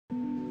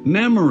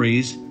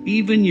Memories,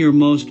 even your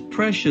most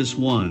precious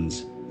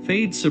ones,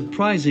 fade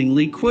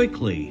surprisingly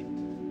quickly.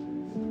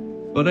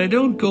 But I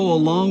don't go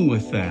along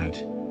with that.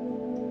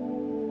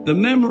 The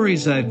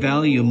memories I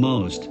value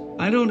most,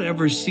 I don't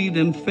ever see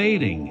them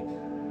fading.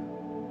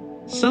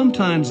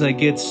 Sometimes I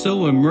get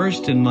so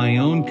immersed in my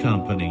own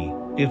company,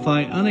 if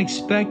I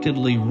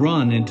unexpectedly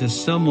run into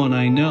someone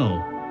I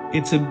know,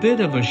 it's a bit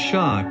of a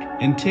shock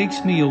and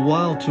takes me a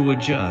while to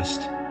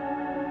adjust.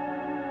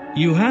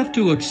 You have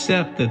to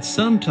accept that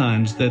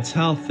sometimes that's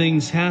how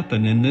things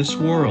happen in this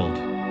world.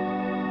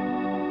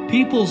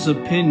 People's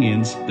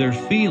opinions, their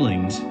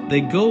feelings,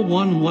 they go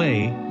one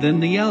way, then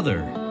the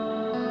other.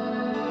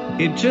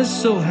 It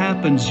just so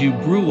happens you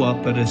grew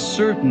up at a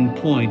certain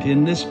point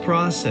in this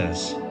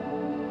process.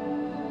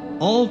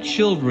 All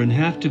children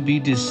have to be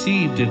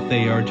deceived if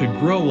they are to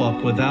grow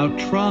up without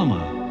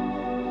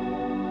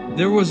trauma.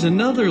 There was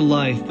another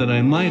life that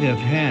I might have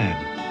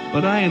had,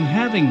 but I am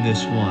having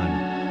this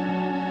one.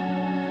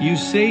 You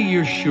say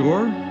you're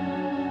sure?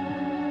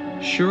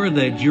 Sure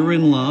that you're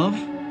in love?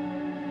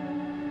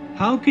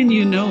 How can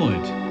you know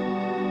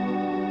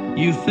it?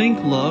 You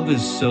think love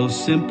is so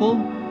simple?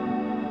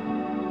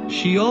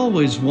 She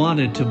always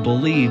wanted to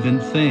believe in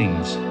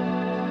things.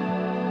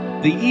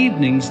 The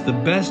evening's the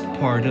best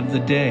part of the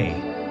day.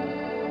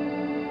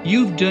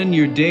 You've done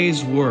your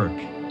day's work.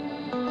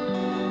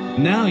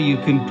 Now you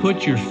can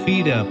put your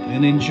feet up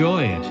and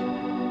enjoy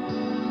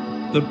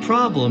it. The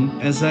problem,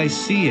 as I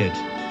see it,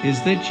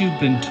 is that you've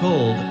been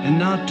told and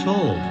not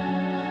told.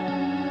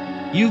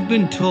 You've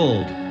been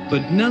told,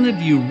 but none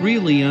of you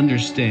really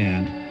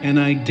understand, and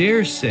I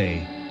dare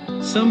say,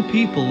 some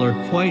people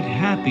are quite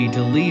happy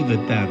to leave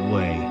it that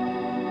way.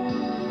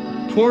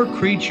 Poor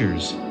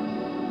creatures.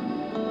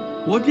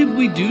 What did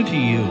we do to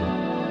you?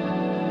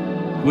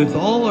 With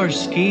all our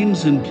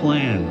schemes and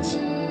plans.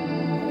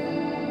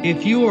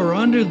 If you are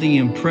under the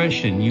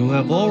impression you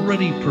have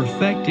already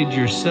perfected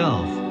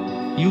yourself,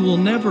 you will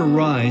never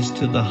rise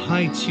to the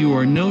heights you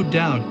are no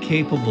doubt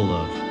capable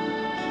of.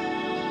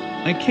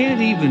 I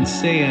can't even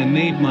say I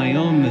made my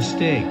own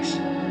mistakes.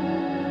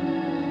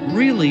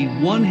 Really,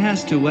 one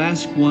has to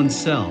ask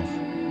oneself,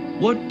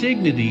 what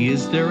dignity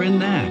is there in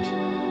that?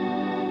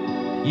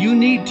 You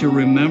need to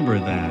remember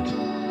that.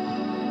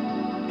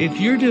 If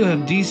you're to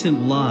have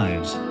decent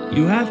lives,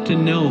 you have to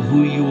know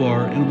who you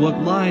are and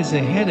what lies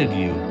ahead of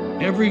you,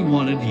 every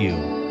one of you.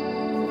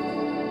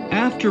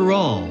 After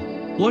all,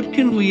 what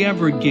can we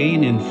ever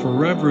gain in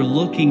forever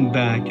looking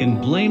back and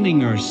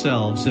blaming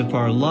ourselves if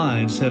our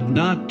lives have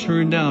not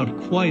turned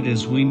out quite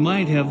as we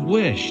might have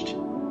wished?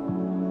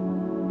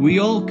 We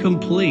all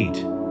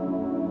complete.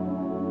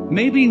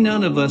 Maybe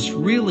none of us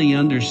really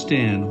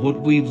understand what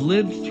we've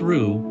lived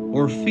through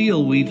or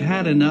feel we've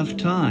had enough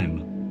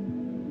time.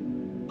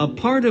 A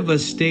part of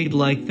us stayed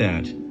like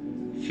that,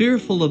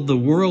 fearful of the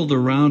world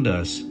around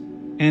us,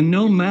 and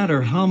no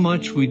matter how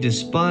much we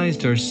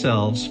despised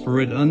ourselves for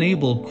it,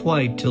 unable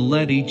quite to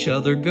let each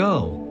other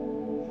go.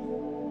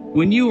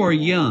 When you are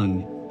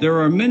young, there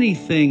are many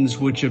things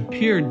which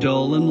appear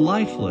dull and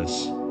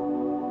lifeless.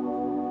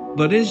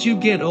 But as you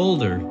get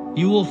older,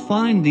 you will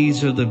find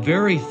these are the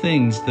very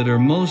things that are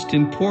most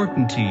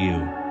important to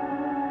you.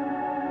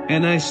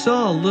 And I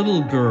saw a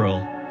little girl,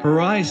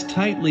 her eyes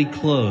tightly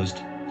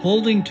closed,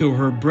 holding to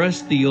her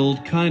breast the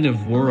old kind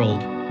of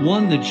world,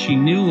 one that she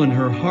knew in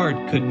her heart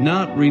could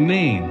not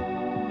remain,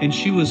 and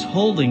she was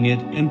holding it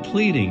and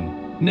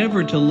pleading,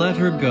 never to let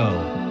her go.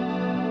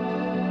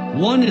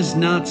 One is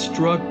not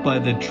struck by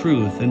the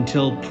truth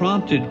until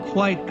prompted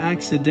quite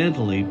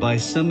accidentally by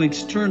some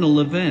external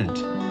event.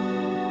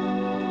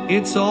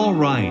 It's all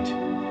right.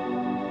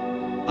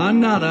 I'm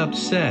not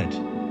upset.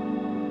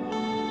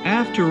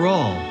 After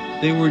all,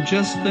 they were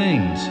just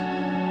things.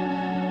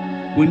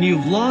 When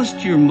you've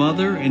lost your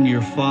mother and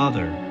your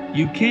father,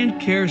 you can't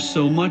care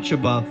so much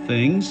about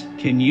things,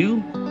 can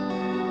you?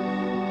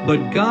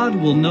 But God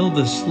will know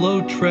the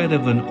slow tread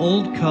of an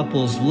old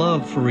couple's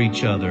love for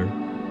each other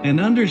and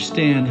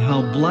understand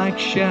how black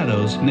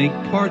shadows make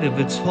part of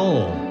its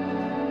whole.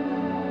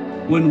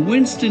 When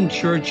Winston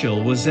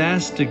Churchill was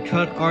asked to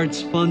cut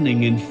arts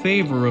funding in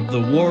favor of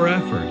the war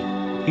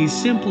effort, he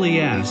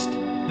simply asked,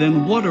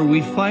 "Then what are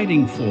we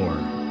fighting for?"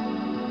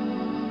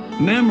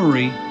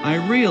 Memory, I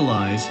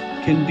realize,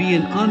 can be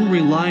an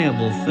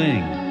unreliable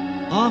thing.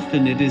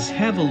 Often it is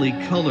heavily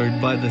colored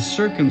by the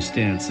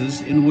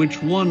circumstances in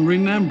which one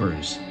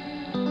remembers.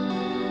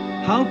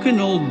 How can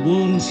old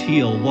wounds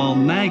heal while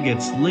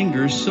maggots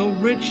linger so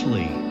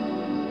richly?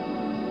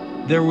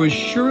 There was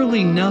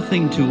surely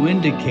nothing to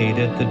indicate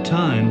at the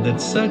time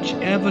that such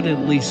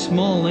evidently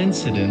small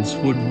incidents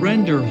would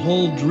render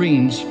whole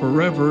dreams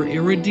forever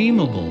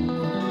irredeemable.